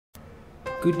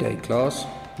Good day, class.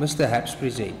 Mr. Haps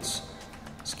presents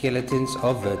Skeletons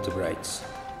of Vertebrates.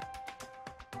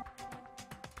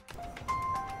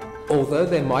 Although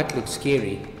they might look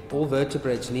scary, all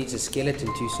vertebrates need a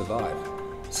skeleton to survive.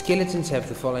 Skeletons have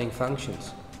the following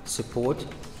functions: support,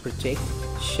 protect,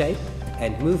 shape,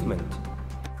 and movement.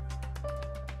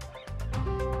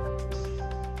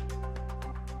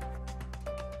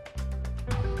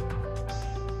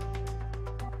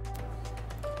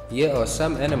 Here are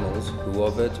some animals who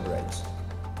are vertebrates.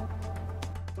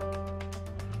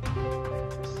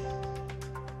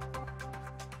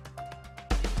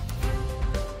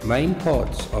 Main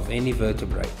parts of any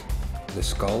vertebrate: the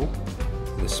skull,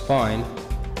 the spine,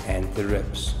 and the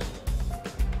ribs.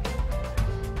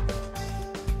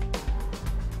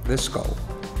 The skull.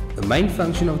 The main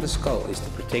function of the skull is to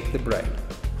protect the brain.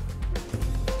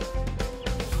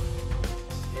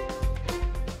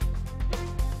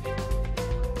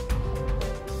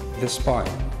 The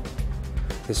spine.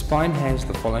 The spine has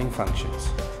the following functions.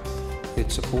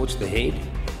 It supports the head,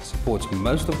 supports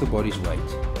most of the body's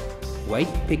weight. Weight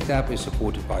picked up is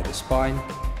supported by the spine.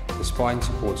 The spine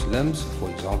supports limbs, for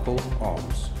example,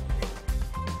 arms.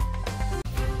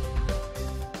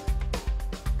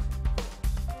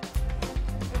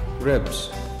 Ribs.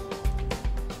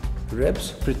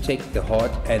 Ribs protect the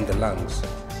heart and the lungs.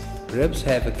 Ribs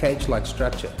have a cage-like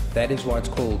structure, that is why it's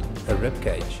called a rib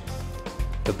cage.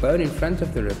 The bone in front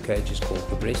of the rib cage is called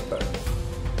the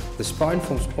breastbone. The spine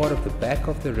forms part of the back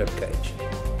of the rib cage.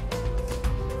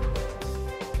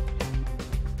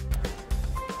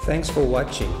 Thanks for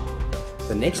watching.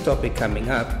 The next topic coming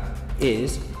up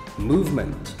is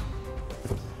movement.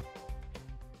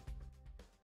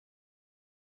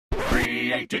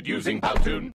 Created using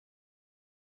Powtoon.